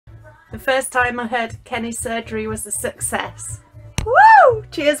The first time I heard Kenny's surgery was a success. Woo!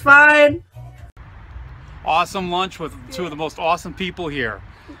 Cheers, Vine! Awesome lunch with two of the most awesome people here.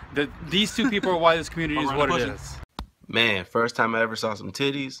 These two people are why this community is what it is. Man, first time I ever saw some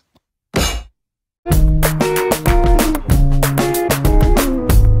titties.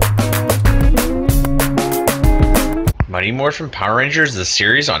 Mighty Morphin Power Rangers, the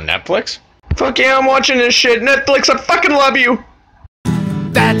series on Netflix? Fuck yeah, I'm watching this shit. Netflix, I fucking love you.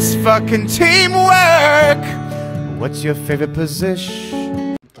 That's fucking teamwork. What's your favorite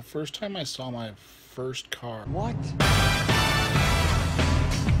position? The first time I saw my first car. What?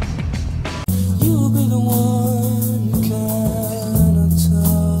 You'll be the one kind of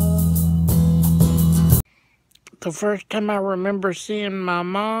talk. The first time I remember seeing my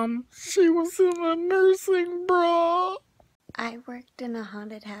mom, she was in a nursing bra. I worked in a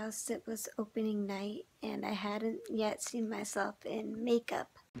haunted house. It was opening night, and I hadn't yet seen myself in makeup.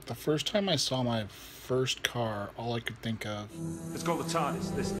 The first time I saw my first car, all I could think of. Let's go with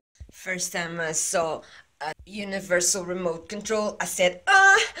TARDIS. First time I saw a universal remote control, I said,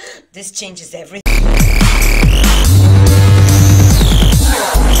 this changes everything.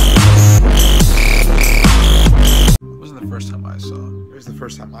 It wasn't the first time I saw. It was the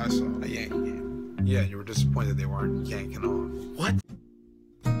first time I saw a Yankee game. Yeah, you were disappointed they weren't yanking on. What?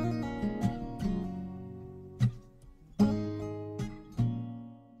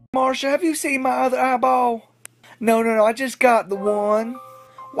 Marsha, have you seen my other eyeball? No, I just got the one.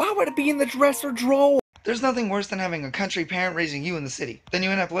 Why would it be in the dresser drawer? There's nothing worse than having a country parent raising you in the city. Then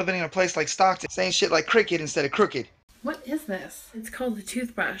you end up living in a place like Stockton, saying shit like cricket instead of crooked. What is this? It's called a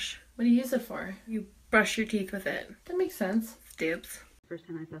toothbrush. What do you use it for? You brush your teeth with it. That makes sense. Dibs. First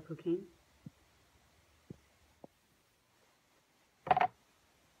time I saw cocaine.